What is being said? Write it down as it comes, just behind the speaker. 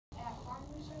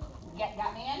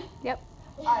got me in? Yep.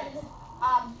 All right.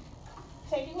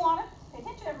 Taking water. Pay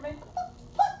attention, everybody.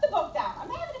 Put the book down. I'm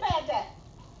having a bad day.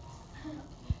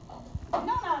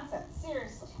 No nonsense.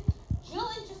 Seriously.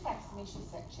 Julie just texted me. She's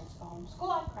sick. She has to go home from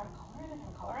school. I've got to call her in. I've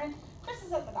got to call her in. Chris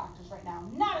is at the doctor's right now.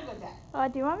 Not a good day.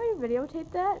 Do you want me to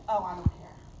videotape that? Oh, I don't care.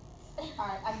 All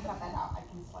right, I can cut that out. I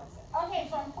can slice it. Okay,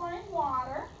 so I'm pouring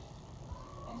water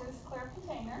into this clear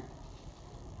container.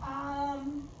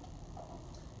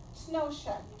 Snow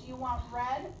shed. Do you want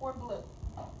red or blue?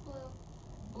 Blue.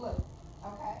 Blue.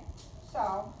 Okay.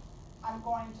 So I'm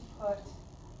going to put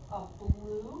a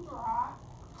blue drop.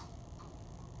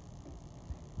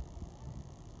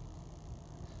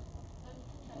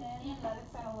 And let it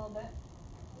set a little bit.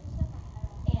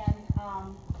 And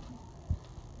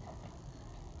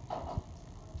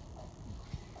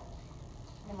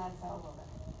let it set a little bit.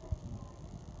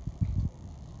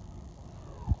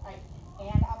 Right.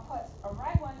 And I'll put a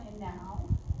red one in now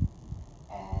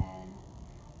and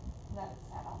let it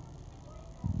settle.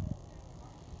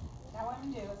 Now what I'm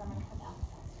going to do is I'm going to put down the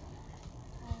sauce.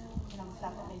 You know,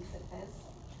 stuff that makes it fizz.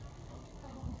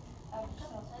 Oh, so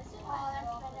That's a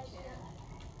bad idea.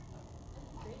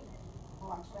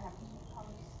 watch what happens with the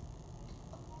colors.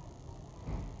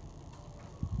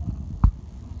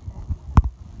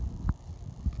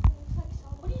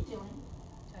 What are you doing?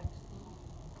 Texting.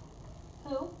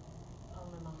 Who? Oh,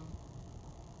 my mom.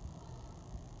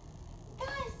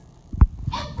 Guys,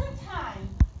 every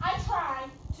time I try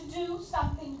to do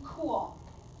something cool,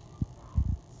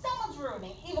 someone's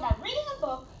ruining it. Either by reading a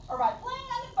book or by playing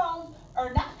on their phones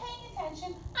or not paying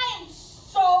attention. I am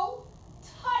so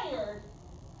tired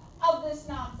of this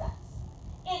nonsense.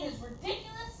 It is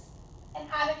ridiculous and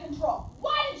out of control.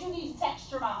 Why did you need to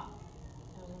text your mom?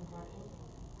 It was important.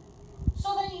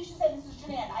 So then you should say, Mrs.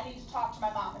 Janan, I need to talk to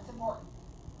my mom. It's important.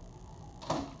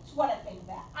 It's what I think of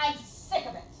that. I'm sick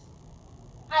of it.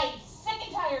 I'm sick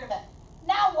and tired of it.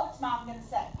 Now what's mom going to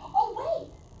say? Oh,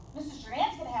 wait. Mrs.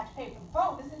 Janan's going to have to pay for the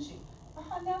phone, isn't she?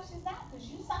 No, she's not, because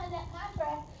you signed that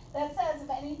contract that says if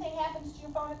anything happens to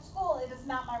your phone at school, it is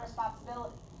not my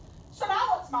responsibility. So now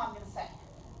what's mom going to say?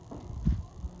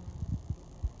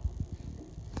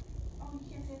 Oh, you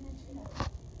can't say anything to that.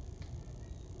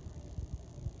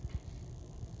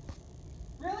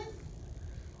 Really?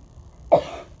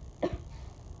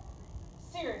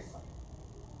 Seriously.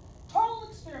 Total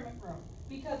experiment room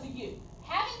because of you.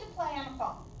 Having to play on a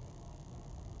phone.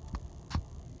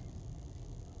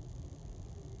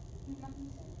 You have nothing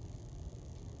to say?